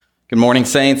Good morning,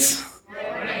 Saints.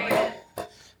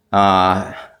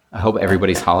 I hope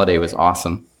everybody's holiday was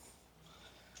awesome.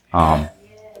 And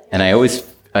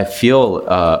I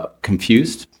feel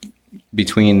confused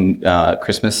between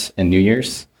Christmas and New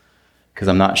Year's because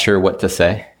I'm not sure what to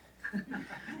say.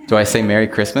 Do I say Merry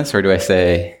Christmas or do I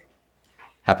say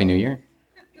Happy New Year?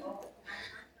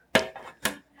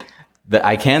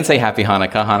 I can say Happy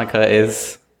Hanukkah. Hanukkah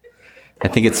is, I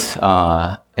think it's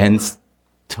ends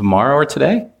tomorrow or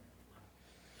today.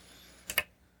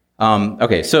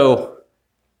 Okay, so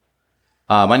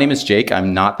my name is Jake.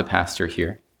 I'm not the pastor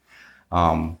here.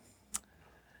 I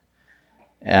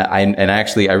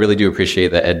really do appreciate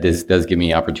that Ed does give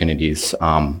me opportunities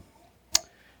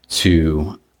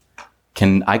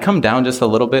can I come down just a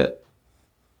little bit?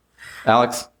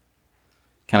 Alex,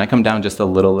 can I come down just a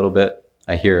little bit?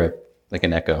 I hear like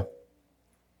an echo.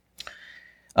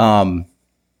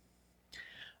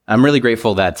 I'm really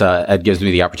grateful that Ed gives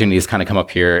me the opportunity to kind of come up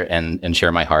here and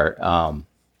share my heart.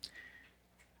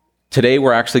 Today,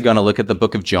 we're actually going to look at the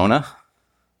book of Jonah.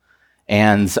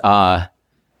 And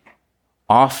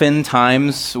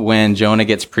oftentimes when Jonah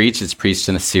gets preached, it's preached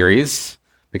in a series.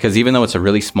 Because even though it's a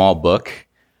really small book,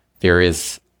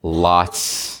 there's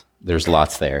lots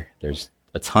there. There's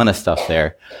a ton of stuff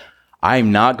there.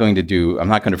 I'm not going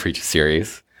to preach a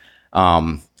series.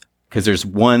 Because there's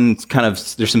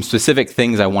some specific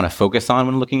things I want to focus on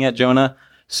when looking at Jonah.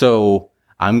 So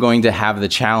I'm going to have the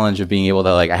challenge of being able to,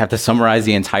 I have to summarize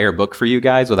the entire book for you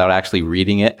guys without actually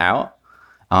reading it out.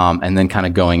 And then kind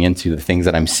of going into the things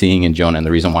that I'm seeing in Jonah and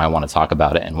the reason why I want to talk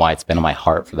about it and why it's been on my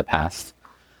heart for the past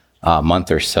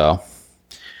month or so.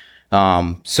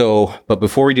 But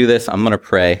before we do this, I'm going to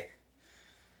pray.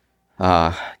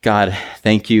 God,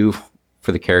 thank you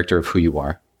for the character of who you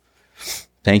are.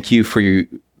 Thank you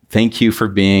for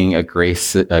being a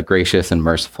gracious and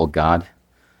merciful God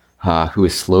who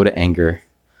is slow to anger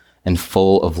and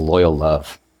full of loyal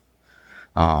love.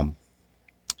 I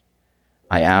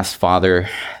ask, Father,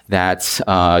 that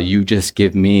you just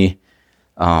give me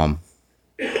the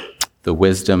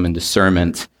wisdom and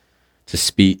discernment to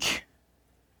speak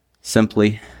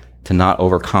simply, to not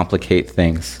overcomplicate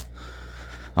things.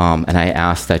 And I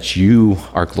ask that you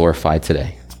are glorified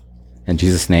today. In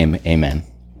Jesus' name, amen.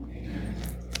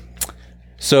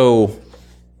 So,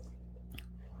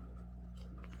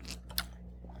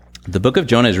 the book of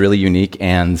Jonah is really unique,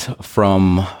 and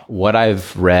from what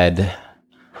I've read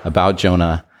about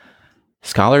Jonah,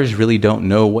 scholars really don't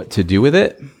know what to do with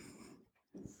it.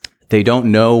 They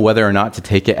don't know whether or not to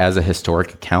take it as a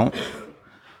historic account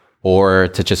or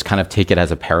to just kind of take it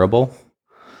as a parable.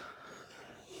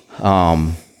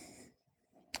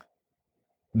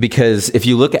 Because if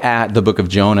you look at the book of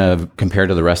Jonah compared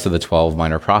to the rest of the 12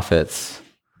 minor prophets,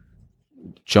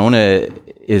 Jonah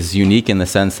is unique in the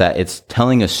sense that it's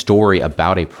telling a story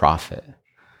about a prophet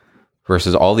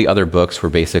versus all the other books were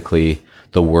basically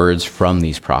the words from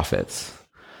these prophets.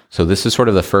 So this is sort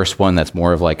of the first one that's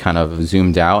more of kind of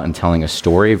zoomed out and telling a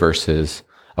story versus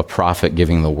a prophet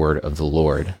giving the word of the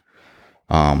Lord.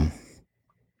 And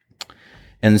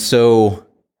so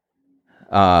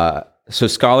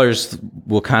scholars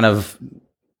will kind of,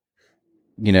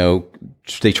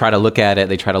 they try to look at it.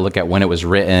 They try to look at when it was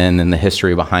written and the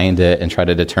history behind it and try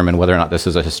to determine whether or not this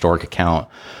is a historic account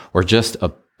or just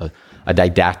a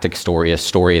didactic story, a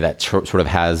story that sort of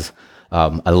has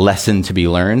a lesson to be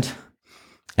learned.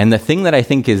 And the thing that I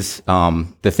think is,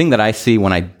 the thing that I see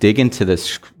when I dig into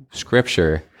this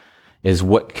scripture is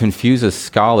what confuses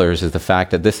scholars is the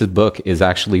fact that this book is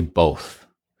actually both.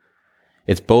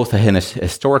 It's both a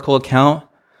historical account,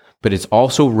 but it's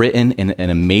also written in an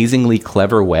amazingly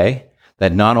clever way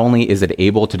that not only is it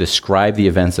able to describe the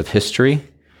events of history,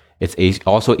 it's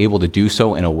also able to do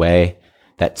so in a way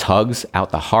that tugs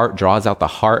out the heart, draws out the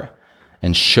heart,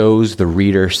 and shows the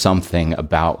reader something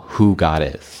about who God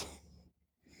is.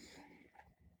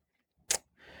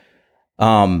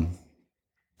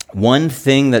 One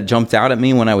thing that jumped out at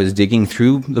me when I was digging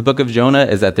through the book of Jonah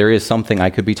is that there is something I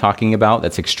could be talking about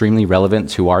that's extremely relevant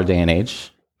to our day and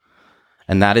age.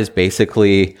 And that is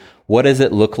basically, what does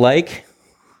it look like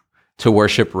to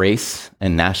worship race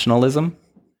and nationalism?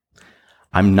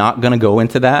 I'm not going to go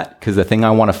into that because the thing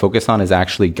I want to focus on is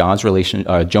actually Jonah's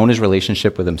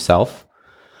relationship with himself.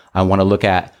 I want to look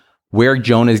at where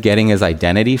Jonah is getting his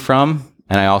identity from,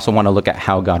 and I also want to look at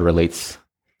how God relates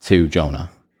to Jonah.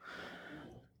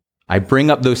 I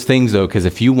bring up those things, though, because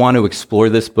if you want to explore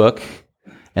this book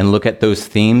and look at those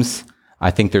themes,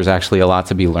 I think there's actually a lot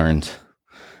to be learned.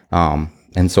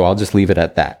 And so I'll just leave it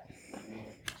at that.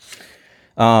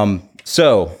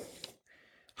 So,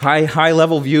 high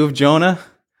level view of Jonah.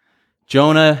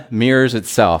 Jonah mirrors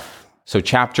itself. So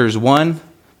chapters 1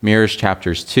 mirrors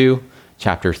chapters 2,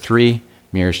 chapter 3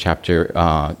 mirrors chapter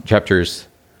 1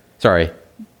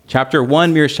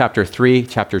 mirrors chapter 3,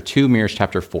 chapter 2 mirrors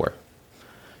chapter 4.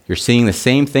 You're seeing the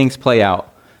same things play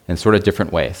out in sort of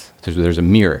different ways. There's a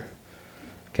mirror,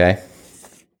 okay?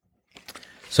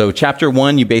 So chapter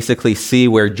 1, you basically see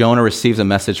where Jonah receives a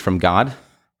message from God.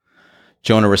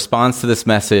 Jonah responds to this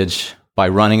message by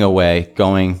running away,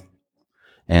 going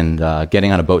and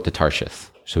getting on a boat to Tarshish.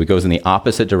 So he goes in the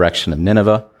opposite direction of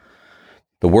Nineveh.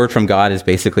 The word from God is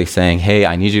basically saying, hey,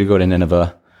 I need you to go to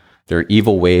Nineveh. Their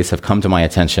evil ways have come to my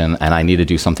attention, and I need to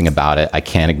do something about it. I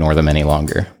can't ignore them any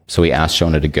longer. So he asks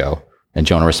Jonah to go, and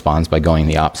Jonah responds by going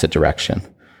the opposite direction.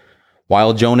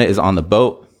 While Jonah is on the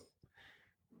boat,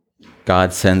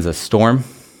 God sends a storm,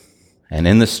 and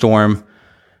in the storm,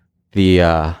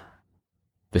 the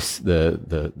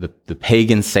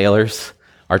pagan sailors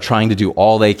are trying to do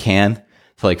all they can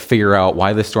to figure out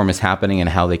why this storm is happening and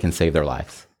how they can save their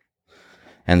lives.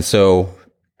 And so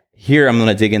here I'm going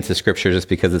to dig into scripture just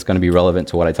because it's going to be relevant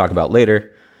to what I talk about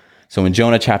later. So in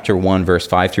Jonah chapter 1, verse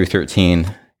 5 through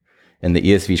 13, in the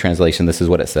ESV translation, this is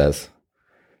what it says.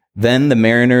 Then the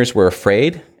mariners were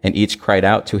afraid, and each cried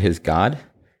out to his God,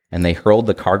 and they hurled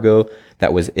the cargo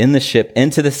that was in the ship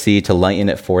into the sea to lighten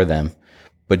it for them.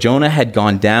 But Jonah had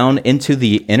gone down into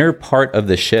the inner part of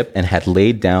the ship and had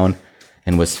laid down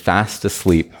and was fast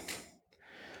asleep.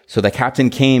 So the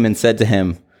captain came and said to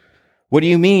him, "What do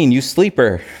you mean, you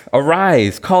sleeper?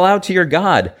 Arise, call out to your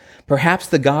God. Perhaps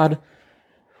the God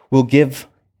will give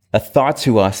a thought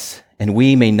to us, and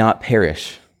we may not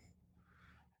perish."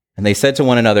 And they said to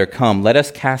one another, "Come, let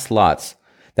us cast lots,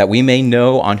 that we may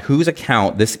know on whose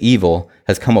account this evil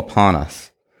has come upon us."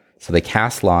 So they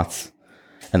cast lots,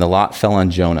 and the lot fell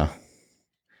on Jonah.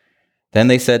 Then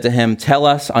they said to him, "Tell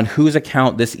us on whose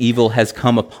account this evil has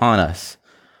come upon us.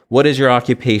 What is your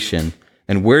occupation,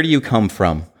 and where do you come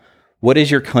from? What is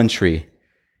your country,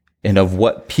 and of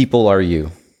what people are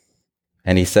you?"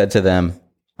 And he said to them,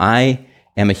 "I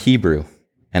am a Hebrew,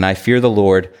 and I fear the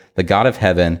Lord, the God of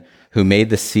heaven, who made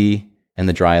the sea and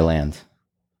the dry land."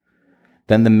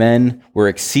 Then the men were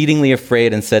exceedingly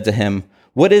afraid and said to him,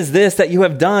 "What is this that you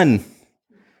have done?"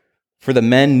 For the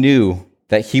men knew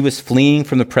that he was fleeing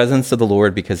from the presence of the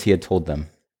Lord because he had told them.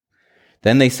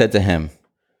 Then they said to him,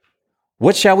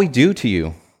 "What shall we do to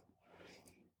you,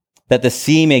 that the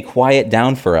sea may quiet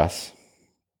down for us?"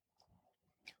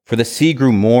 For the sea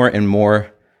grew more and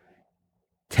more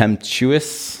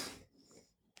tempestuous.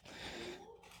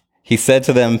 He said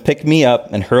to them, "Pick me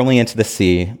up and hurl me into the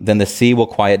sea, then the sea will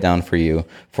quiet down for you,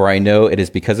 for I know it is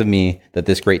because of me that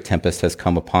this great tempest has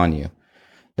come upon you."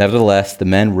 Nevertheless, the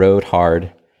men rowed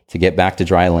hard to get back to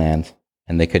dry land,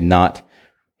 and they could not,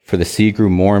 for the sea grew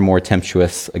more and more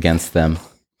tempestuous against them.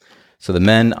 So the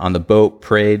men on the boat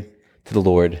prayed to the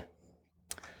Lord.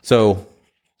 So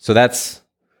that's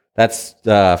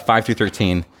 5 through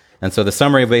 13. And so the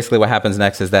summary of basically what happens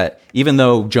next is that even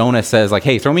though Jonah says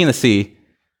hey, throw me in the sea,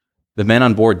 the men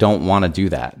on board don't want to do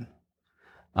that.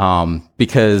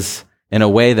 Because in a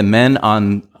way, the men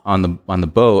on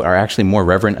the boat are actually more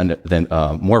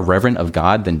reverent of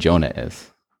God than Jonah is.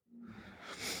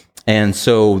 And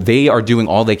so they are doing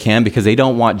all they can because they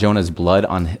don't want Jonah's blood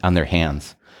on their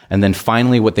hands. And then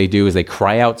finally what they do is they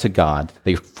cry out to God.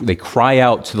 They cry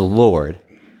out to the Lord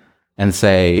and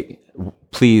say,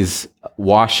 "Please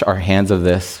wash our hands of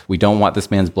this. We don't want this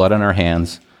man's blood on our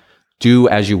hands. Do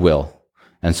as you will."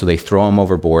 And so they throw him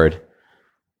overboard.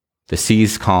 The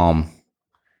sea's calm,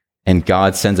 and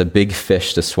God sends a big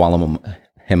fish to swallow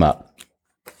him up.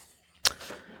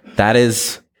 That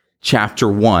is chapter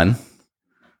 1.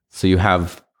 So you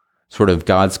have sort of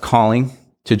God's calling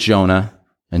to Jonah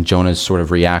and Jonah's sort of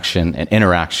reaction and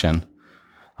interaction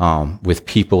with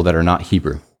people that are not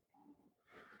Hebrew.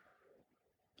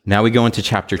 Now we go into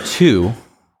chapter 2,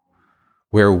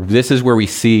 where this is where we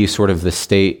see sort of the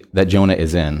state that Jonah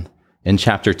is in. In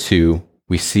chapter 2,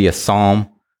 we see a psalm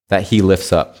that he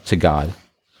lifts up to God.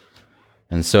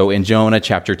 And so in Jonah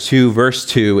chapter 2, verse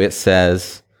 2, it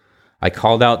says, "I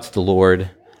called out to the Lord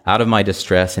out of my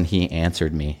distress, and he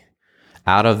answered me.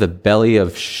 Out of the belly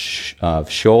of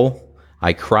Sheol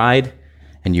I cried,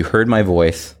 and you heard my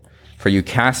voice. For you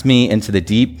cast me into the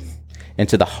deep,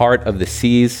 into the heart of the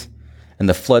seas, and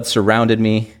the flood surrounded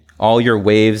me. All your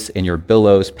waves and your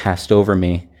billows passed over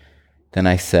me. Then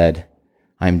I said,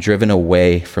 I am driven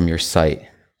away from your sight.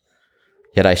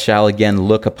 Yet I shall again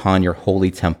look upon your holy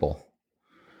temple.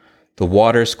 The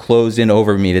waters closed in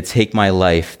over me to take my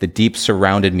life. The deep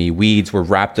surrounded me. Weeds were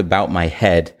wrapped about my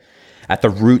head. At the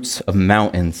roots of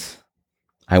mountains,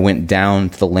 I went down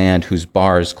to the land whose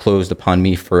bars closed upon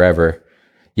me forever.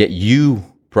 Yet you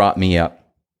brought me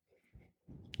up.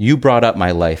 You brought up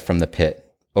my life from the pit,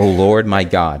 O Lord my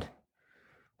God.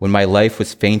 When my life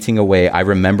was fainting away, I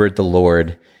remembered the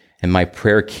Lord, and my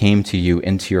prayer came to you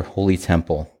into your holy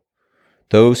temple.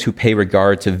 Those who pay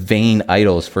regard to vain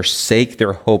idols forsake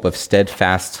their hope of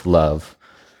steadfast love.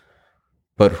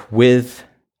 But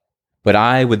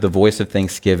I, with the voice of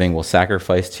thanksgiving, will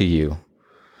sacrifice to you.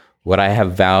 What I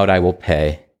have vowed I will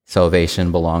pay.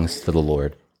 Salvation belongs to the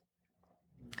Lord.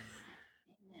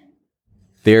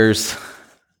 There's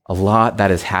a lot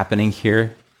that is happening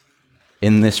here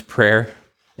in this prayer,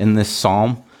 in this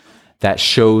psalm, that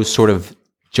shows sort of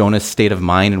Jonah's state of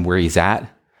mind and where he's at,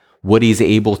 what he's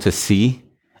able to see,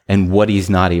 and what he's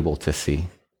not able to see.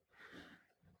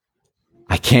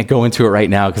 I can't go into it right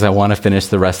now because I want to finish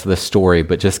the rest of the story,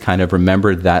 but just kind of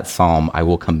remember that psalm. I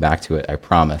will come back to it, I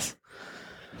promise.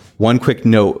 One quick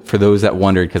note for those that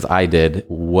wondered, because I did,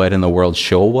 what in the world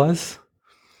Sheol was.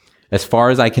 As far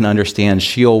as I can understand,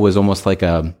 Sheol was almost like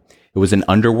it was an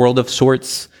underworld of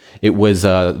sorts. It was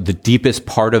the deepest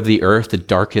part of the earth, the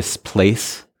darkest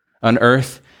place on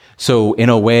earth. So in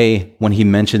a way, when he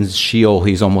mentions Sheol,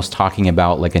 he's almost talking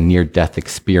about like a near-death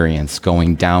experience,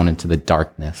 going down into the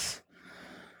darkness.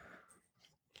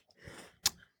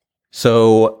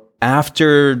 So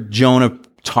after Jonah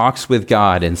talks with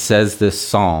God and says this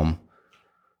psalm,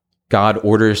 God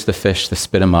orders the fish to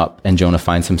spit him up, and Jonah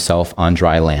finds himself on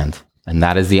dry land. And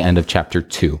that is the end of chapter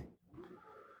 2.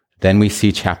 Then we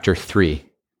see chapter 3,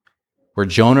 where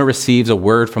Jonah receives a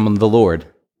word from the Lord.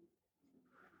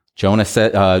 Jonah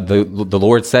said, the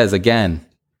Lord says again,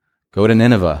 go to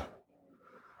Nineveh.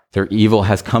 Their evil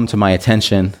has come to my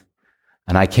attention,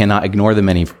 and I cannot ignore them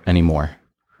anymore.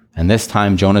 And this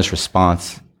time, Jonah's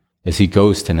response is he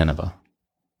goes to Nineveh.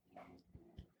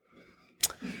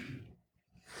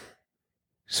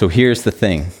 So here's the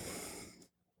thing.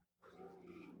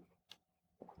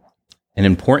 An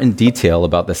important detail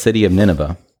about the city of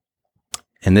Nineveh,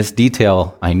 and this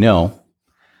detail I know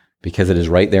because it is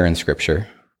right there in Scripture.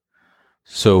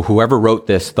 So whoever wrote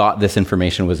this thought this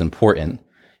information was important.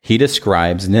 He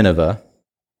describes Nineveh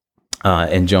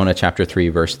in Jonah chapter 3,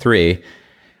 verse 3.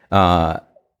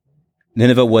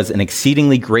 Nineveh was an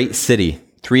exceedingly great city,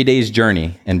 3 days'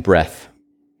 journey in breadth.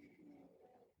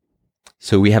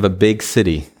 So we have a big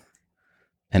city,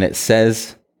 and it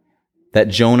says that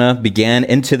Jonah began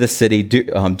into the city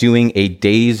doing a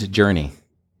day's journey.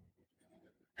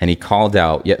 And he called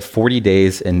out, yet 40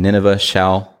 days and Nineveh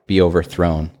shall be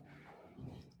overthrown.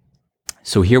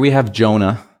 So here we have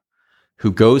Jonah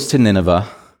who goes to Nineveh,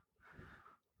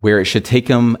 where it should take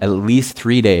him at least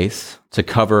 3 days to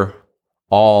cover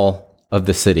all of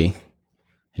the city.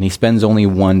 And he spends only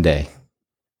 1 day.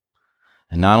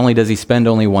 And not only does he spend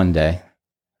only 1 day,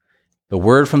 the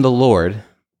word from the Lord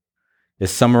is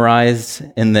summarized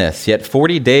in this: yet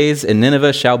 40 days and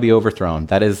Nineveh shall be overthrown.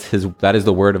 That is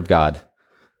the word of God.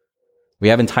 We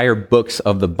have entire books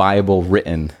of the Bible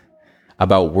written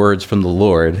about words from the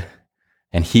Lord,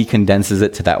 and he condenses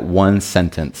it to that one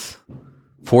sentence.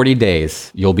 40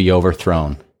 days, you'll be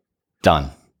overthrown.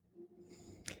 Done.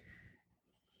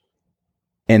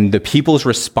 And the people's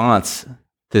response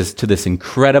to this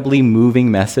incredibly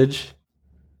moving message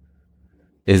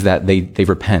is that they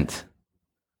repent.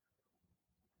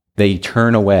 They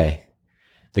turn away.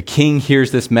 The king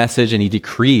hears this message and he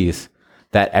decrees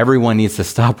that everyone needs to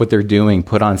stop what they're doing,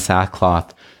 put on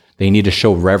sackcloth. They need to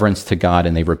show reverence to God,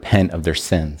 and they repent of their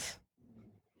sins.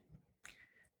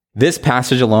 This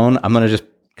passage alone, I'm going to just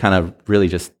kind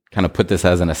of put this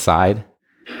as an aside.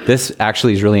 This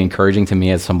actually is really encouraging to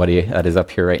me as somebody that is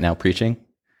up here right now preaching,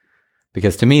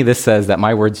 because to me, this says that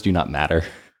my words do not matter.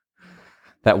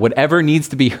 That whatever needs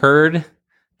to be heard,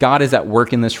 God is at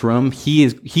work in this room. He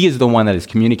is the one that is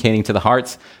communicating to the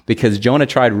hearts, because Jonah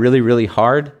tried really, really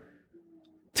hard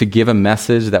to give a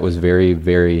message that was very,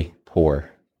 very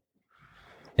poor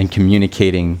in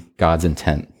communicating God's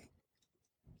intent.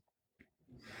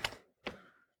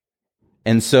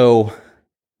 And so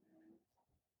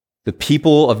the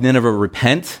people of Nineveh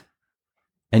repent,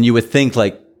 and you would think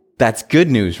like, that's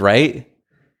good news, right?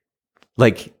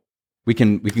 Like we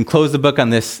can close the book on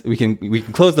this. We can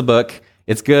close the book.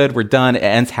 It's good. We're done. It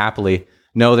ends happily.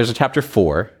 No, there's a chapter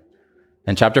 4,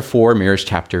 and chapter 4 mirrors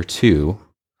chapter 2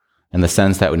 in the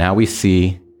sense that now we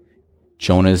see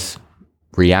Jonah's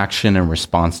reaction and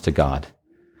response to God.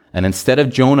 And instead of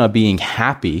Jonah being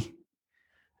happy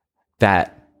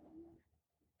that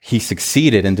he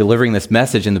succeeded in delivering this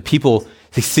message, and the people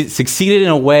succeeded in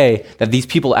a way that these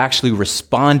people actually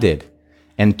responded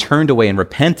and turned away and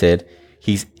repented,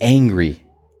 he's angry.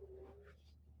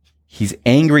 He's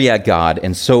angry at God.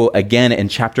 And so again, in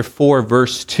chapter 4,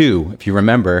 verse 2, if you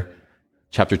remember,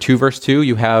 Chapter 2, verse 2,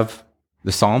 you have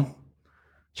the psalm.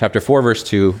 Chapter 4, verse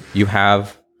 2, you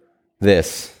have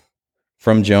this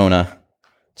from Jonah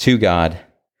to God.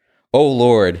 O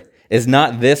Lord, is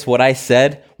not this what I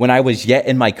said when I was yet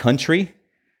in my country?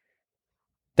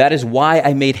 That is why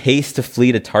I made haste to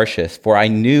flee to Tarshish, for I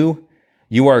knew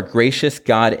you are a gracious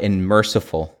God and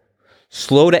merciful,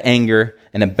 slow to anger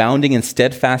and abounding in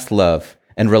steadfast love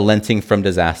and relenting from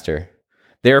disaster.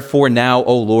 Therefore now,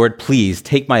 O Lord, please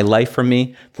take my life from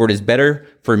me, for it is better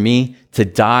for me to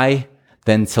die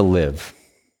than to live.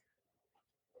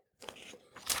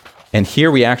 And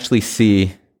here we actually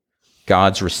see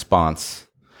God's response.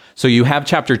 So you have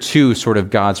chapter 2, sort of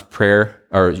God's prayer,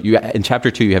 in chapter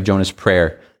 2, you have Jonah's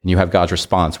prayer, and you have God's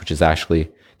response, which is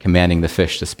actually commanding the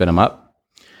fish to spit him up.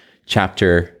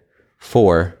 Chapter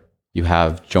 4, you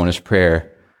have Jonah's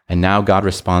prayer, and now God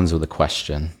responds with a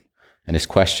question. And his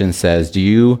question says, do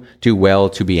you do well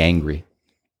to be angry?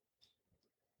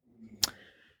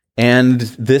 And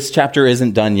this chapter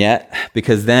isn't done yet,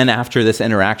 because then after this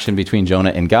interaction between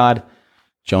Jonah and God,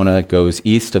 Jonah goes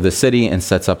east of the city and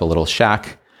sets up a little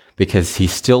shack, because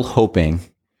he's still hoping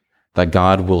that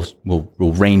God will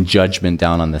rain judgment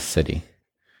down on this city.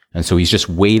 And so he's just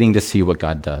waiting to see what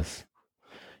God does.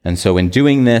 And so in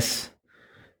doing this,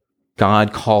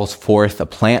 God calls forth a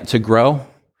plant to grow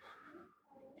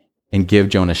and give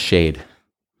Jonah shade.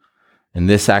 And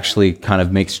this actually kind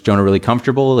of makes Jonah really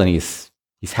comfortable, and he's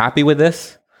happy with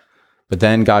this. But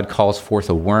then God calls forth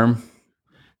a worm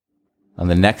on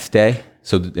the next day.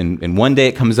 So in one day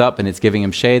it comes up and it's giving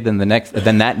him shade. Then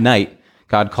that night,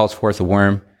 God calls forth a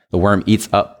worm. The worm eats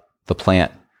up the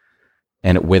plant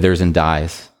and it withers and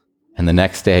dies. And the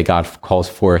next day, God calls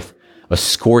forth a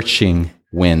scorching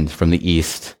wind from the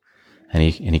east. And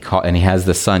he has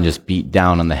the sun just beat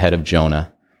down on the head of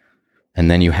Jonah.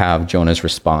 And then you have Jonah's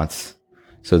response.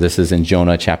 So this is in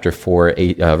Jonah chapter 4,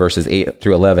 verses 8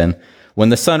 through 11. When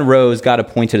the sun rose, God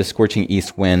appointed a scorching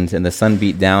east wind, and the sun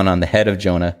beat down on the head of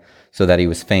Jonah so that he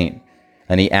was faint.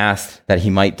 And he asked that he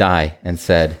might die and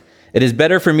said, "It is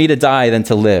better for me to die than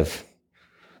to live."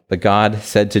 But God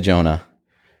said to Jonah,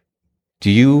 "Do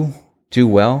you do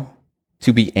well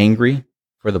to be angry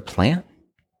for the plant?"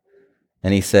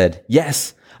 And he said,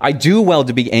 "Yes, I do well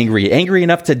to be angry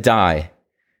enough to die."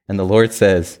 And the Lord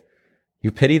says,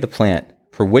 "You pity the plant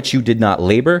for which you did not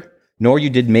labor, nor you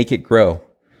did make it grow,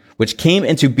 which came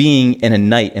into being in a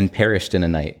night and perished in a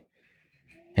night.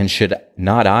 And should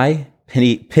not I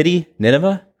pity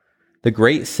Nineveh, the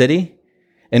great city,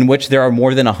 in which there are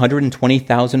more than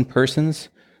 120,000 persons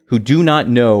who do not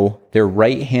know their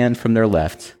right hand from their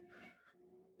left,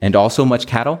 and also much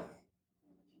cattle?"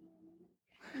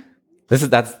 That's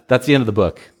the end of the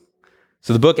book.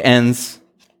 So the book ends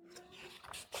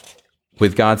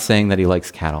with God saying that he likes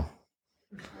cattle,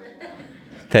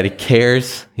 that he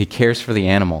cares for the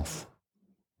animals.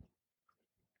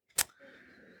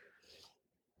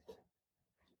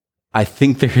 I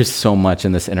think there is so much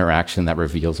in this interaction that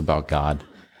reveals about God.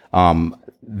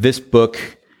 This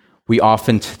book, we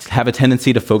often have a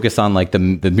tendency to focus on like the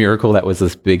miracle that was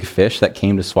this big fish that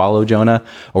came to swallow Jonah,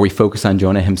 or we focus on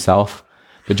Jonah himself.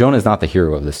 But Jonah is not the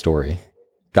hero of the story.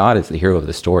 God is the hero of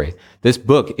the story. This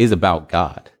book is about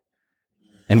God.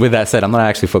 And with that said, I'm not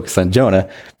actually focused on Jonah,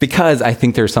 because I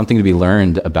think there's something to be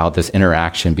learned about this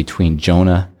interaction between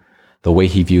Jonah, the way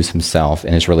he views himself,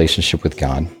 and his relationship with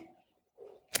God.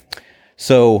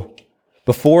 So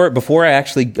before I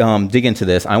actually dig into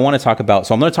this, I'm going to talk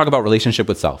about relationship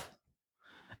with self.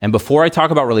 And before I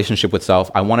talk about relationship with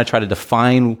self, I want to try to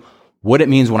define what it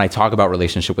means when I talk about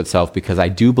relationship with self, because I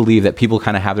do believe that people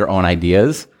kind of have their own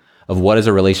ideas of what does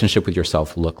a relationship with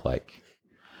yourself look like.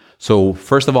 So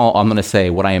first of all, I'm going to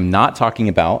say what I am not talking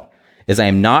about is I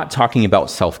am not talking about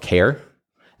self-care, and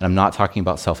I'm not talking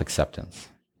about self-acceptance.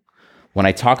 When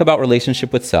I talk about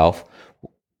relationship with self,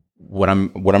 what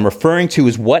I'm referring to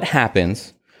is what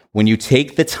happens when you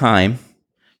take the time,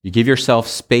 you give yourself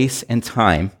space and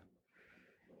time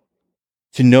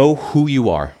to know who you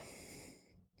are.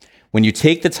 When you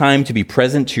take the time to be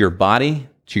present to your body,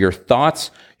 to your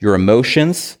thoughts, your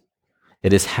emotions,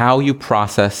 it is how you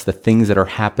process the things that are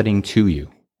happening to you.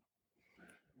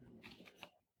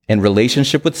 And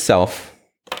relationship with self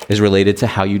is related to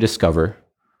how you discover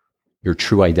your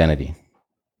true identity.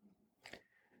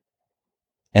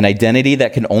 An identity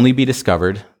that can only be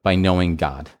discovered by knowing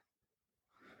God.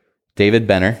 David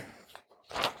Benner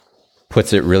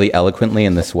puts it really eloquently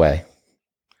in this way.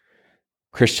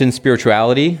 Christian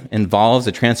spirituality involves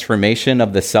a transformation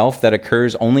of the self that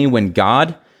occurs only when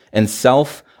God and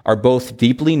self are both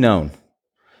deeply known.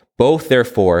 Both,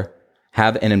 therefore,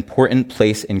 have an important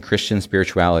place in Christian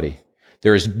spirituality.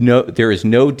 There is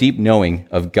no deep knowing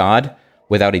of God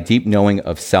without a deep knowing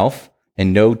of self,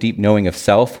 and no deep knowing of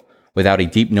self without a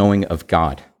deep knowing of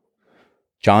God.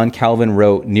 John Calvin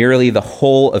wrote, "Nearly the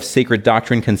whole of sacred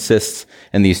doctrine consists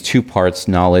in these two parts,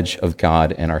 knowledge of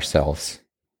God and ourselves."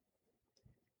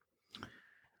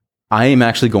 I am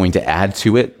actually going to add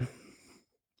to it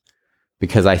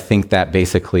because I think that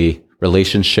basically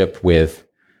relationship with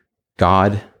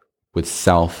God, with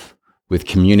self, with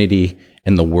community,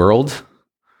 and the world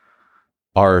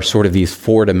are sort of these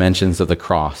four dimensions of the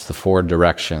cross, the four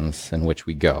directions in which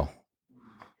we go.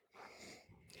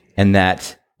 And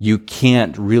that you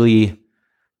can't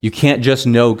just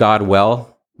know God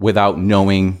well without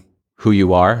knowing who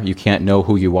you are. You can't know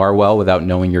who you are well without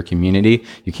knowing your community.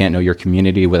 You can't know your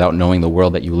community without knowing the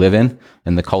world that you live in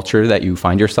and the culture that you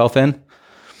find yourself in.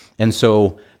 And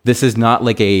so this is not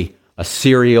like a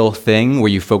serial thing where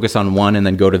you focus on one and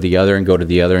then go to the other and go to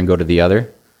the other and go to the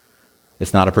other.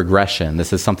 It's not a progression.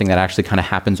 This is something that actually kind of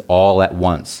happens all at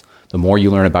once. The more you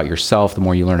learn about yourself, the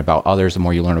more you learn about others, the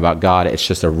more you learn about God. It's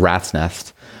just a rat's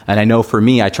nest. And I know for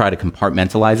me, I try to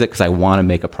compartmentalize it because I want to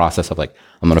make a process of like,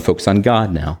 I'm going to focus on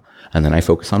God now. And then I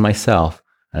focus on myself.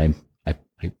 And I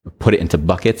put it into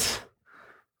buckets.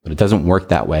 But it doesn't work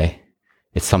that way.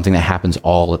 It's something that happens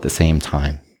all at the same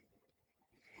time.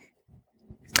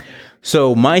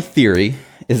 So my theory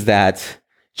is that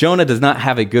Jonah does not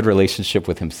have a good relationship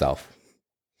with himself.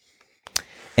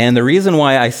 And the reason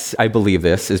why I believe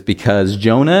this is because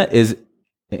Jonah is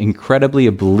incredibly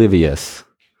oblivious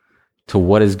to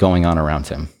what is going on around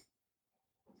him.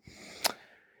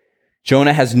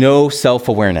 Jonah has no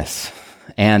self-awareness.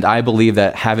 And I believe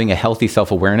that having a healthy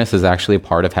self-awareness is actually a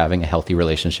part of having a healthy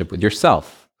relationship with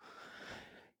yourself.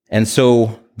 And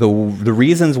so the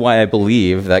reasons why I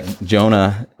believe that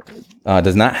Jonah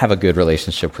does not have a good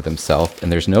relationship with himself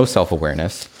and there's no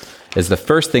self-awareness is the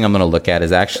first thing I'm going to look at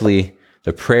is actually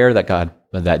the prayer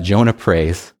that Jonah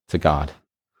prays to God.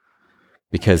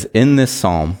 Because in this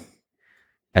psalm,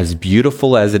 as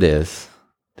beautiful as it is,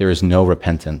 there is no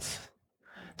repentance.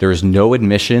 There is no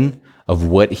admission of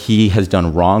what he has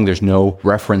done wrong. There's no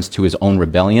reference to his own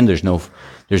rebellion. There's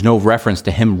no reference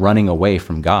to him running away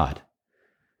from God.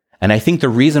 And I think the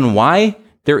reason why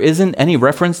there isn't any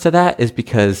reference to that is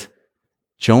because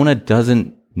Jonah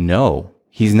doesn't know.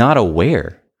 He's not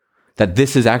aware that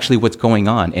this is actually what's going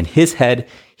on. In his head,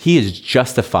 he is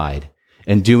justified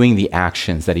in doing the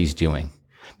actions that he's doing.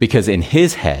 Because in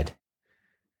his head,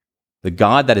 the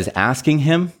God that is asking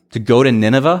him to go to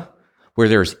Nineveh, where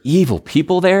there's evil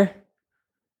people there,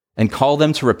 and call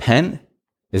them to repent,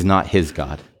 is not his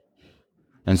God.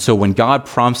 And so when God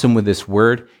prompts him with this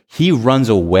word, he runs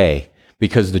away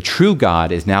because the true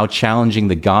God is now challenging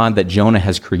the God that Jonah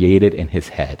has created in his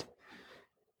head.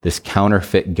 This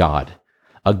counterfeit God.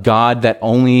 A God that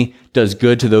only does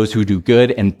good to those who do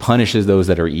good and punishes those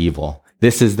that are evil.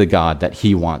 This is the God that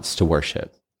he wants to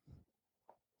worship.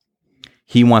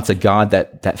 He wants a God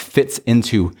that fits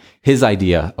into his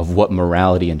idea of what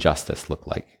morality and justice look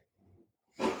like.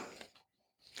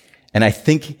 And I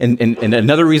think, and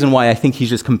another reason why I think he's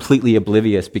just completely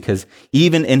oblivious, because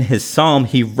even in his psalm,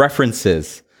 he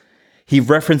references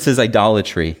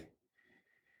idolatry.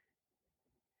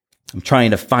 I'm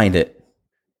trying to find it,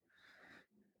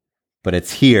 but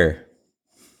it's here.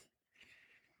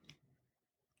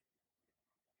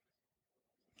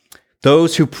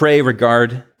 Those who pray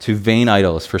regard to vain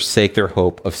idols forsake their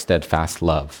hope of steadfast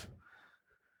love.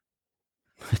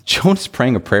 Jonah's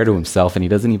praying a prayer to himself and he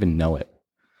doesn't even know it.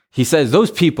 He says,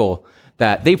 those people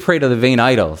that they pray to the vain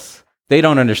idols, they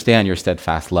don't understand your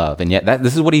steadfast love. And yet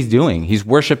this is what he's doing. He's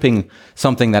worshiping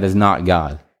something that is not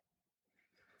God.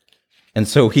 And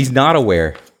so he's not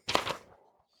aware.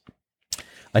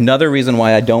 Another reason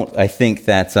why I think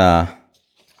that, and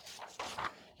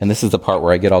this is the part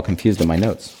where I get all confused in my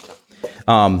notes.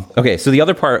 Okay, so the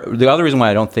other reason why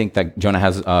I don't think that Jonah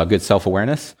has good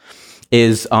self-awareness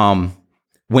is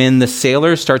when the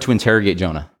sailors start to interrogate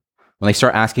Jonah, when they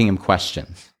start asking him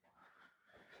questions.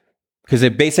 Because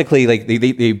it basically, like,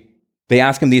 they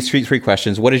ask him these three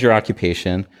questions. What is your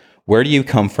occupation? Where do you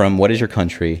come from? What is your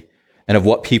country? And of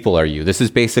what people are you? This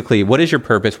is basically, what is your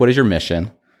purpose? What is your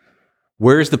mission?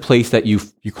 Where is the place that you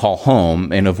call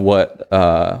home? And of what,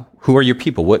 who are your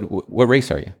people? What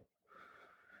race are you?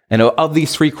 And of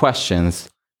these three questions,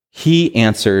 he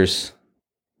answers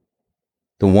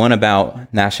the one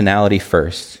about nationality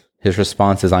first. His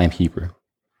response is, I am Hebrew.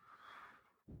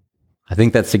 I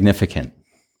think that's significant.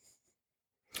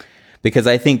 Because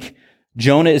I think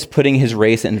Jonah is putting his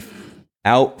race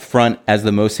out front as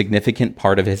the most significant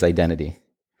part of his identity.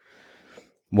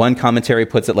 One commentary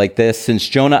puts it like this: since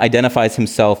Jonah identifies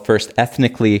himself first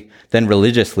ethnically, then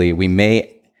religiously, we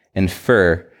may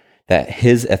infer that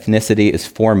his ethnicity is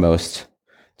foremost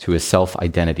to his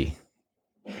self-identity.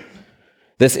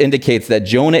 This indicates that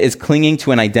Jonah is clinging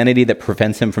to an identity that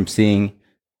prevents him from seeing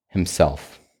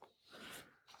himself.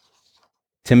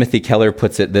 Timothy Keller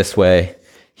puts it this way: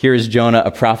 here is Jonah,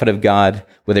 a prophet of God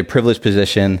with a privileged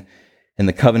position in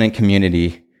the covenant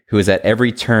community, who is at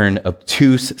every turn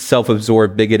obtuse,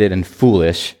 self-absorbed, bigoted, and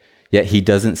foolish, yet he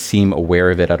doesn't seem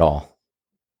aware of it at all.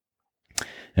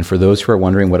 And for those who are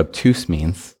wondering what obtuse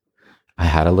means, I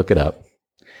had to look it up.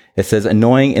 It says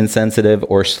annoying, insensitive,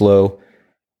 or slow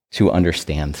to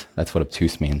understand. That's what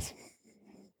obtuse means.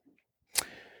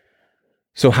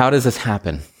 So how does this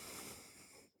happen?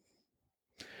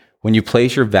 When you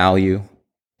place your value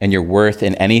and your worth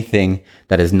in anything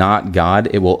that is not God,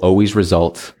 it will always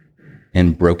result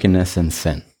in brokenness and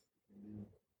sin.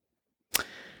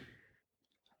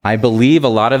 I believe a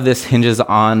lot of this hinges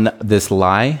on this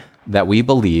lie that we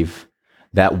believe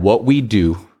that what we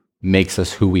do makes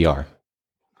us who we are.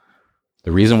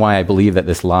 The reason why I believe that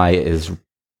this lie is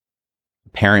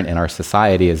apparent in our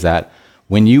society is that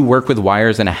when you work with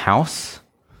wires in a house,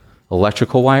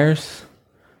 electrical wires,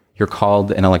 you're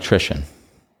called an electrician.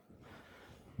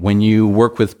 When you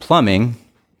work with plumbing,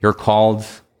 you're called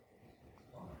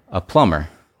a plumber.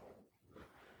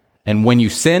 And when you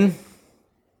sin,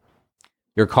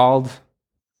 you're called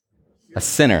a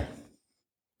sinner.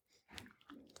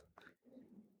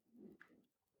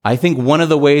 I think one of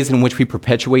the ways in which we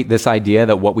perpetuate this idea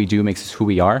that what we do makes us who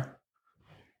we are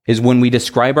is when we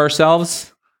describe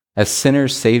ourselves as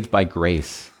sinners saved by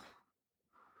grace.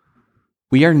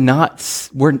 We are not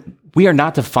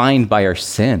defined by our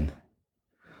sin.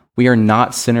 We are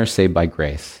not sinners saved by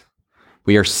grace.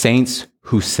 We are saints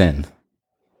who sin.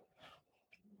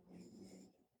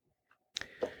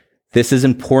 This is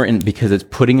important because it's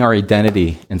putting our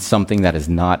identity in something that is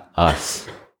not us.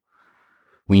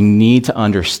 We need to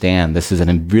understand, this is a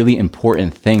really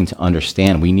important thing to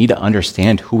understand. We need to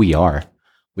understand who we are.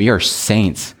 We are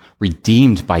saints,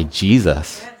 redeemed by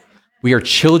Jesus. We are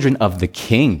children of the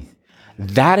King.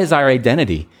 That is our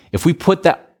identity. If we put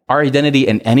our identity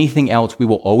in anything else, we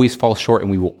will always fall short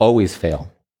and we will always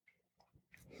fail.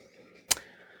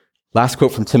 Last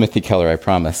quote from Timothy Keller, I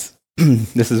promise.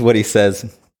 This is what he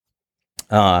says.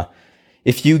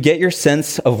 If you get your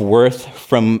sense of worth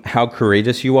from how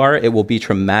courageous you are, it will be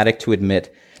traumatic to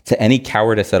admit to any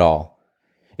cowardice at all.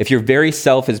 If your very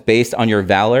self is based on your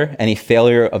valor, any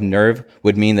failure of nerve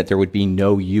would mean that there would be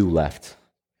no you left.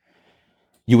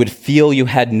 You would feel you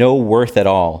had no worth at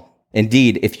all.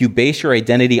 Indeed, if you base your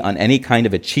identity on any kind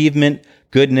of achievement,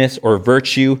 goodness, or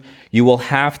virtue, you will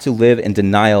have to live in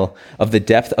denial of the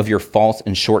depth of your faults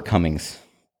and shortcomings.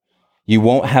 You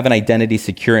won't have an identity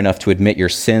secure enough to admit your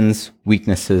sins,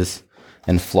 weaknesses,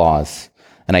 and flaws.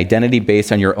 An identity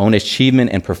based on your own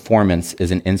achievement and performance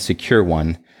is an insecure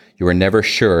one. You are never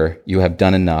sure you have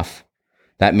done enough.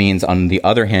 That means, on the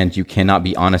other hand, you cannot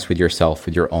be honest with yourself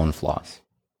with your own flaws.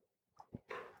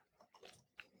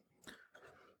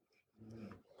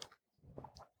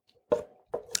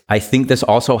 I think this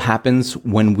also happens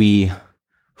when we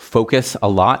focus a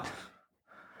lot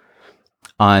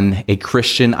on a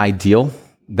Christian ideal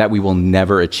that we will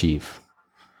never achieve.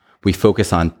 We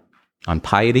focus on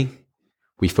piety.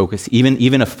 We focus,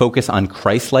 even a focus on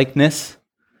Christ-likeness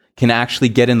can actually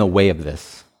get in the way of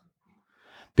this.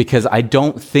 Because I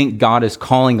don't think God is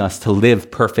calling us to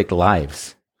live perfect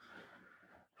lives.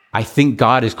 I think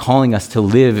God is calling us to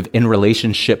live in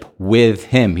relationship with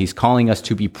Him. He's calling us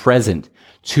to be present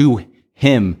to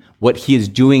Him, what He is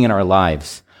doing in our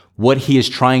lives, what He is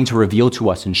trying to reveal to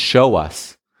us and show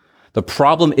us. The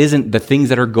problem isn't the things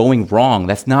that are going wrong.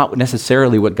 That's not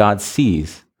necessarily what God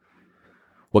sees.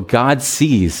 What God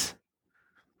sees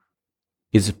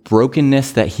is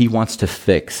brokenness that He wants to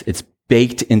fix. It's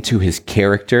baked into His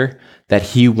character that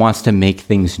He wants to make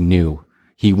things new.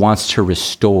 He wants to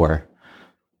restore.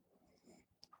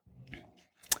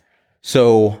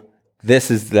 So that's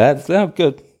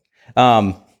good.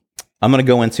 I'm going to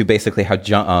go into basically how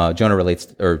Jonah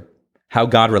relates, or how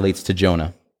God relates to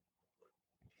Jonah.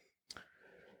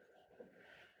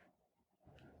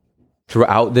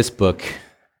 Throughout this book,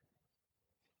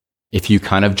 if you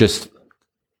kind of just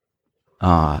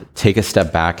take a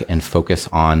step back and focus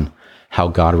on how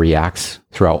God reacts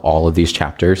throughout all of these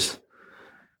chapters,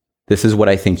 this is what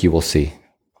I think you will see.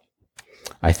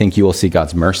 I think you will see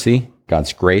God's mercy,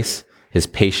 God's grace, His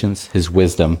patience, His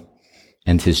wisdom,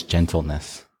 and His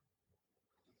gentleness.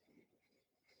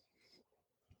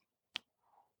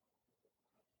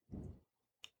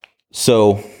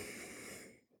 So,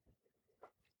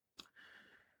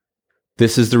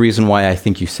 This is the reason why I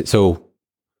think so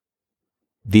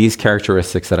these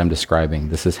characteristics that I'm describing,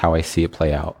 this is how I see it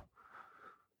play out.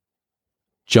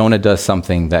 Jonah does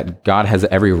something that God has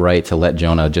every right to let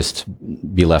Jonah just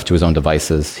be left to his own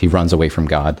devices. He runs away from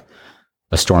God.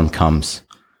 A storm comes.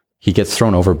 He gets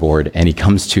thrown overboard, and he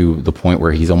comes to the point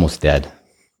where he's almost dead.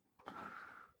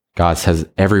 God has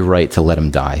every right to let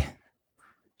him die,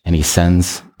 and he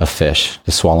sends a fish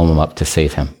to swallow him up to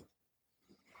save him.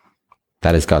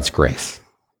 That is God's grace.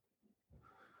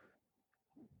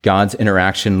 God's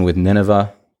interaction with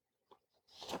Nineveh.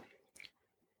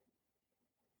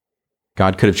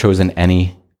 God could have chosen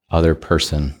any other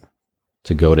person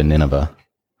to go to Nineveh,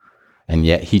 and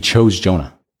yet he chose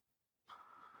Jonah.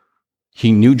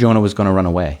 He knew Jonah was going to run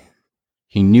away.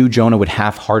 He knew Jonah would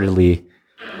half-heartedly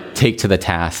take to the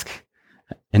task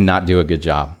and not do a good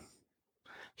job.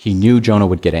 He knew Jonah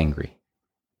would get angry,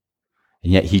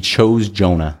 and yet he chose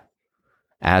Jonah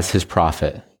as his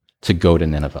prophet to go to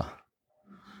Nineveh.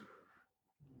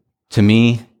 To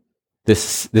me,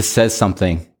 this says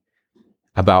something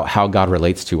about how God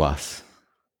relates to us.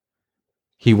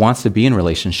 He wants to be in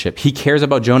relationship. He cares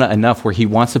about Jonah enough where he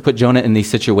wants to put Jonah in these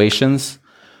situations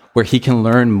where he can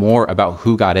learn more about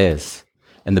who God is.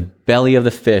 In the belly of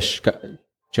the fish,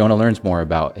 Jonah learns more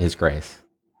about his grace.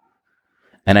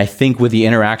 And I think with the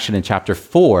interaction in chapter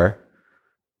 4,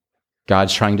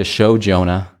 God's trying to show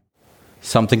Jonah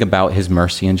something about his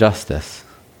mercy and justice.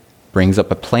 Brings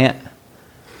up a plant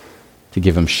to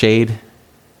give him shade,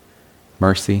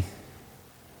 mercy,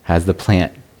 has the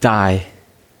plant die,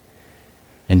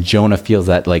 and Jonah feels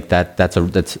that like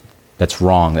that's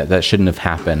wrong, that shouldn't have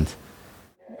happened.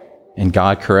 And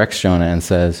God corrects Jonah and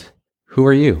says, "Who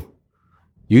are you?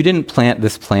 You didn't plant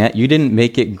this plant. You didn't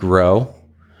make it grow.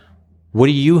 What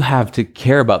do you have to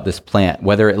care about this plant,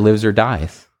 whether it lives or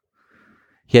dies?"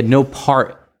 He had no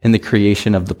part in the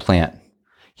creation of the plant.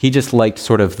 He just liked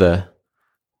sort of the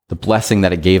blessing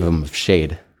that it gave him of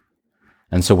shade.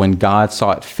 And so when God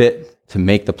saw it fit to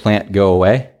make the plant go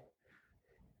away,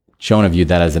 Jonah viewed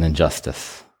that as an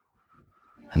injustice.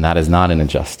 And that is not an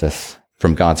injustice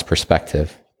from God's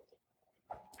perspective.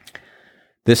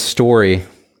 This story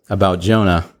about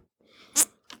Jonah,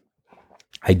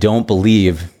 I don't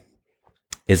believe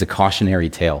is a cautionary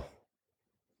tale.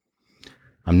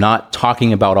 I'm not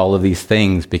talking about all of these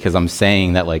things because I'm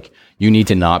saying that like you need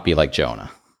to not be like Jonah.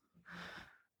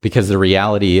 Because the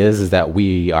reality is that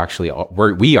we are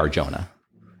Jonah.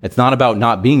 It's not about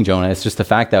not being Jonah. It's just the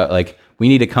fact that like we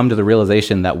need to come to the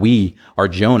realization that we are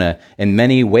Jonah. In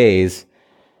many ways,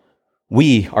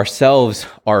 we ourselves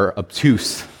are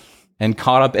obtuse and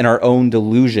caught up in our own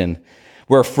delusion.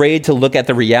 We're afraid to look at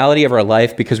the reality of our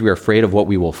life because we are afraid of what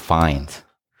we will find.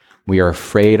 We are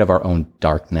afraid of our own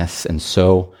darkness, and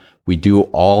so we do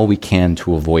all we can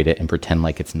to avoid it and pretend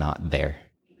like it's not there.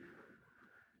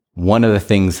 One of the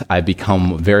things I've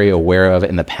become very aware of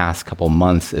in the past couple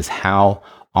months is how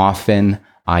often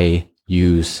I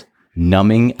use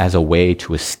numbing as a way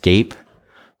to escape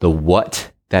the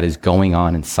what that is going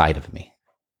on inside of me.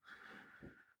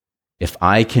 If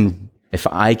I can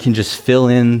just fill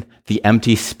in the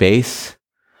empty space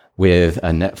with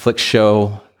a Netflix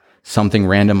show, something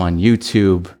random on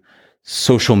YouTube,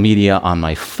 social media on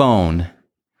my phone,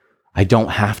 I don't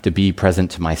have to be present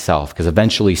to myself because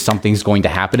eventually something's going to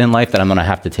happen in life that I'm going to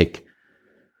have to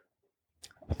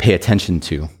pay attention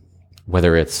to.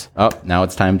 Whether it's, now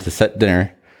it's time to set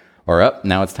dinner, or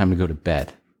now it's time to go to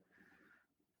bed.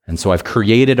 And so I've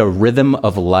created a rhythm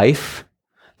of life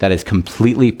that is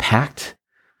completely packed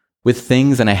with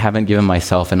things, and I haven't given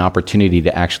myself an opportunity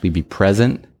to actually be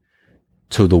present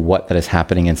to the what that is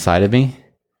happening inside of me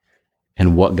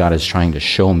and what God is trying to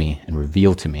show me and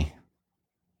reveal to me.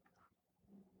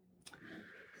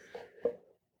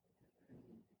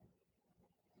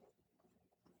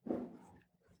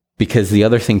 Because the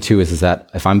other thing too is that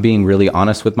if I'm being really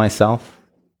honest with myself,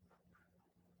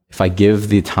 if I give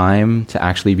the time to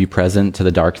actually be present to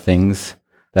the dark things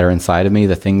that are inside of me,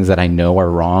 the things that I know are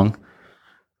wrong,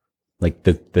 like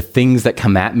the things that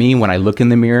come at me when I look in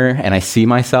the mirror and I see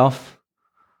myself,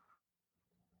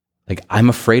 like I'm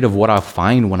afraid of what I'll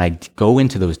find when I go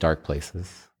into those dark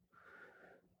places.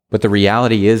 But the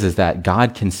reality is that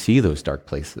God can see those dark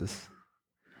places.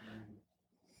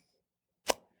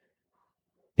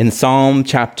 In Psalm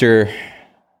chapter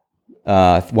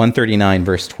 139,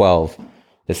 verse 12,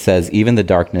 it says, "Even the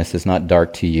darkness is not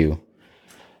dark to you."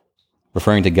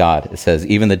 Referring to God, it says,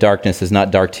 "Even the darkness is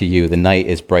not dark to you. The night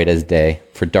is bright as day,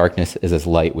 for darkness is as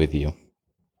light with you."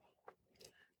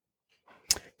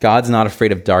 God's not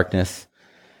afraid of darkness.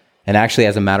 And actually,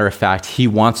 as a matter of fact, he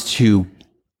wants to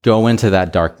go into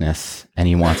that darkness and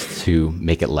he wants to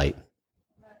make it light.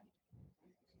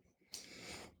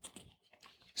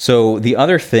 So the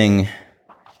other thing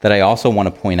that I also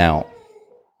want to point out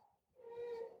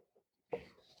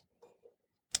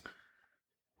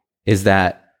is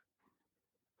that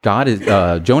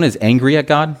Jonah is angry at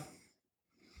God,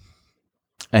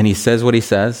 and he says what he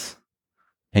says,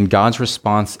 and God's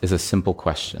response is a simple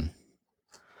question.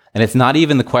 And it's not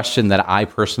even the question that I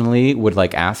personally would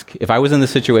ask. If I was in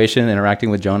this situation interacting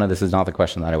with Jonah, this is not the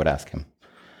question that I would ask him.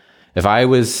 If I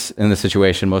was in the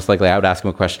situation, most likely I would ask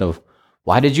him a question of,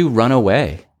 why did you run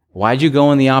away? Why did you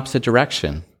go in the opposite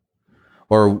direction?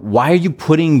 Or why are you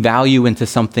putting value into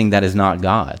something that is not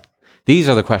God? These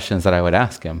are the questions that I would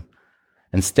ask him.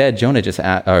 Instead,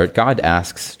 God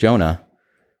asks Jonah,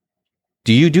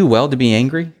 do you do well to be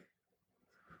angry?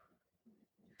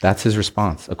 That's his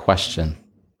response, a question.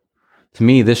 To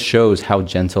me, this shows how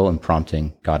gentle and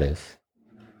prompting God is.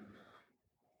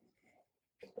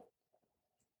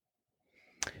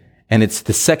 And it's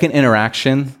the second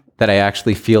interaction that I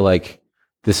actually feel like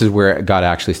this is where God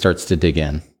actually starts to dig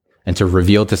in and to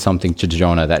reveal something to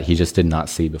Jonah that he just did not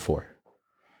see before.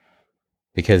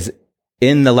 Because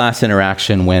in the last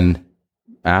interaction, when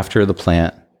after the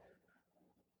plant,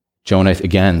 Jonah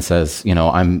again says,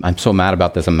 I'm so mad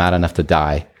about this, I'm mad enough to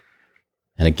die.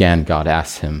 And again, God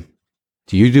asks him,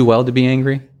 do you do well to be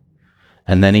angry?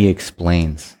 And then he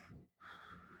explains.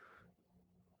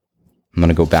 I'm going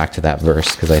to go back to that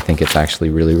verse because I think it's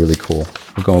actually really, really cool.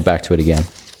 We're going back to it again.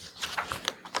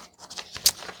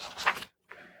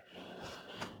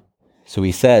 So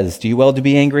he says, do you well to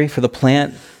be angry for the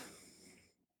plant?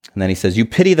 And then he says, you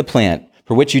pity the plant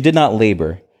for which you did not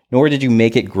labor, nor did you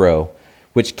make it grow,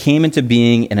 which came into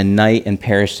being in a night and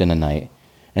perished in a night.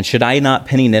 And should I not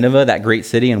pity Nineveh, that great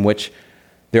city in which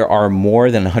there are more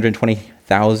than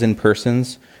 120,000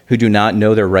 persons who do not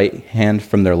know their right hand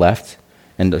from their left,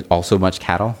 and also much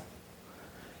cattle?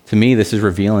 To me, this is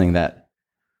revealing that,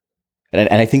 and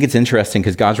I think it's interesting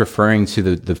because God's referring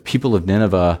to the people of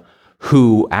Nineveh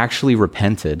who actually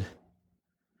repented.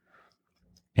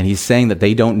 And he's saying that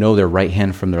they don't know their right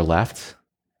hand from their left.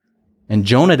 And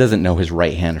Jonah doesn't know his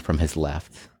right hand from his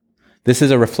left. This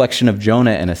is a reflection of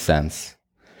Jonah in a sense.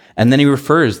 And then he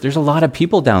refers, there's a lot of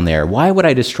people down there. Why would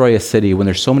I destroy a city when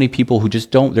there's so many people who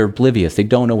they're oblivious. They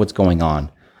don't know what's going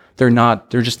on. They're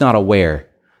just not aware.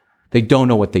 They don't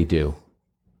know what they do.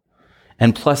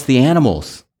 And plus the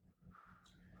animals.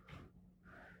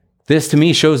 This to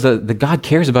me shows that God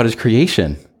cares about his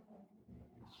creation.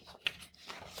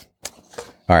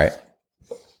 All right.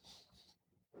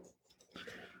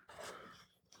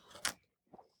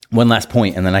 One last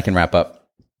point, and then I can wrap up.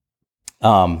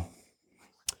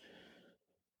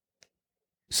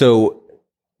 So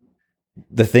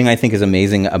the thing I think is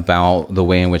amazing about the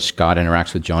way in which God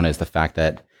interacts with Jonah is the fact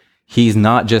that he's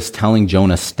not just telling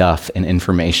Jonah stuff and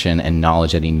information and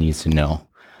knowledge that he needs to know.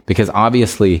 Because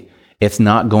obviously, it's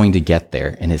not going to get there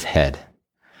in his head.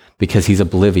 Because he's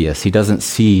oblivious. He doesn't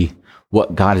see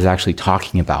what God is actually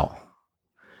talking about.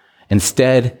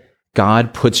 Instead,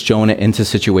 God puts Jonah into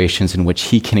situations in which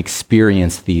he can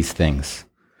experience these things.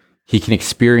 He can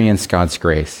experience God's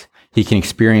grace. He can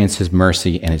experience his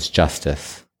mercy and his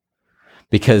justice.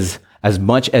 Because as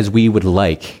much as we would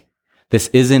like, this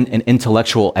isn't an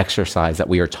intellectual exercise that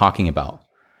we are talking about.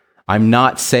 I'm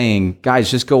not saying,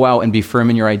 guys, just go out and be firm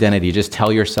in your identity. Just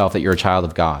tell yourself that you're a child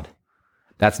of God.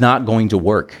 That's not going to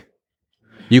work.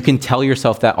 You can tell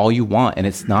yourself that all you want, and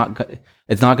it's not going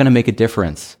to make a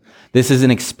difference. This is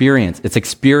an experience. It's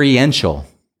experiential.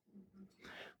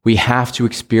 We have to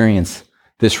experience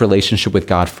this relationship with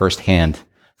God firsthand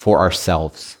for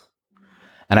ourselves.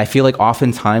 And I feel like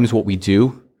oftentimes what we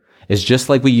do is just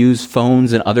like we use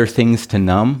phones and other things to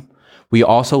numb, we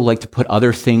also like to put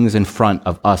other things in front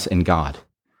of us and God.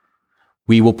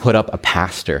 We will put up a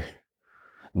pastor.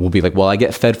 We'll be like, well, I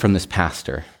get fed from this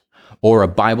pastor, or a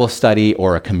Bible study,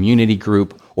 or a community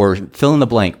group, or fill in the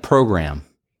blank program.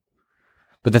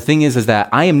 But the thing is that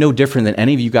I am no different than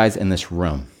any of you guys in this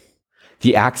room.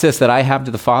 The access that I have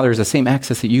to the Father is the same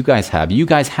access that you guys have. You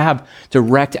guys have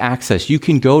direct access. You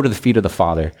can go to the feet of the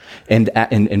Father and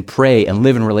pray and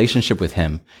live in relationship with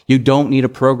him. You don't need a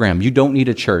program. You don't need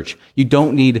a church. You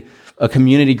don't need a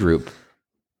community group.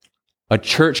 A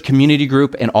church, community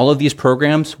group, and all of these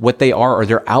programs, what they are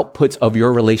they're outputs of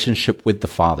your relationship with the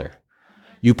Father.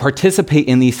 You participate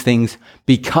in these things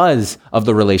because of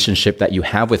the relationship that you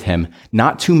have with him,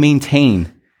 not to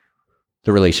maintain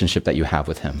the relationship that you have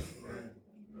with him.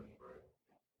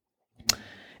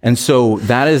 And so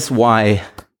that is why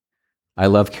I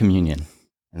love communion.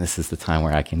 And this is the time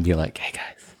where I can be like, hey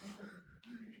guys.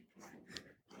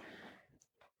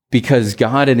 Because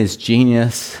God in his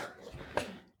genius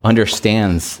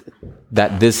understands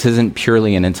that this isn't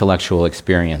purely an intellectual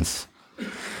experience,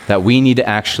 that we need to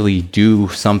actually do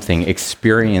something,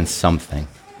 experience something.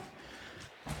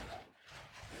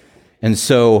 And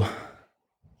so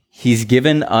he's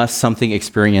given us something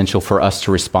experiential for us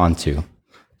to respond to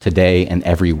today and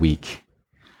every week.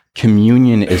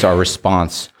 Communion is our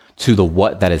response to the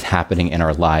what that is happening in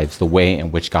our lives, the way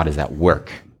in which God is at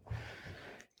work.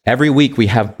 Every week we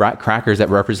have crackers that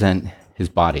represent his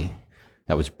body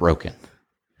that was broken.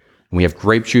 And we have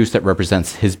grape juice that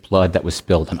represents his blood that was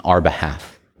spilled on our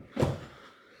behalf.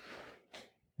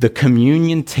 The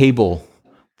communion table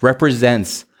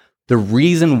represents the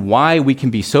reason why we can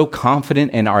be so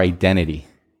confident in our identity.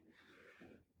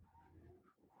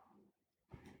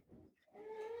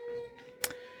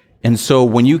 And so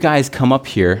when you guys come up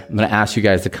here, I'm going to ask you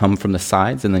guys to come from the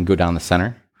sides and then go down the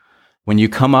center. When you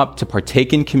come up to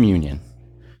partake in communion,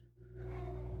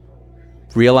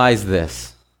 realize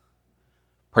this.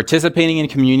 Participating in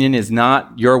communion is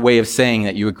not your way of saying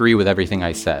that you agree with everything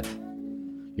I said.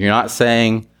 You're not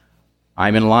saying,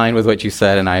 I'm in line with what you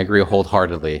said and I agree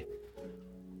wholeheartedly.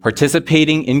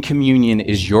 Participating in communion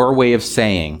is your way of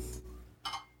saying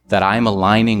that I'm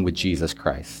aligning with Jesus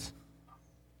Christ.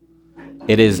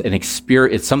 It is an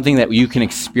experience. It's something that you can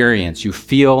experience. You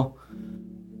feel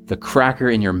the cracker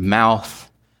in your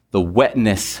mouth, the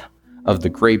wetness of the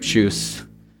grape juice.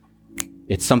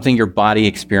 It's something your body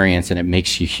experiences, and it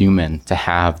makes you human to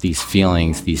have these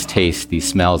feelings, these tastes, these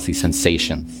smells, these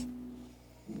sensations.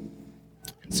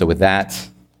 So with that,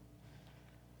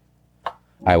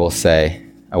 I will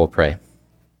pray.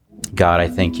 God, I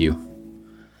thank you.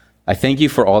 I thank you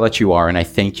for all that you are, and I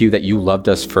thank you that you loved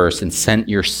us first and sent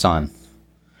your Son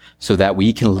so that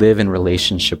we can live in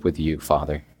relationship with you,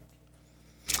 Father.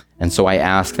 And so I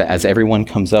ask that as everyone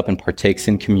comes up and partakes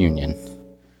in communion,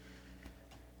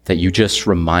 that you just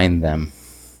remind them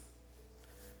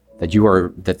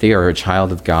that they are a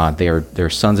child of God, they're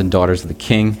sons and daughters of the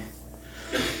King,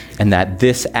 and that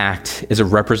this act is a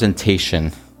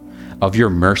representation of your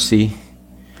mercy,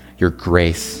 your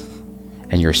grace,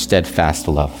 and your steadfast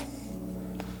love.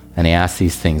 And I ask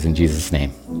these things in Jesus'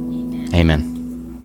 name. Amen.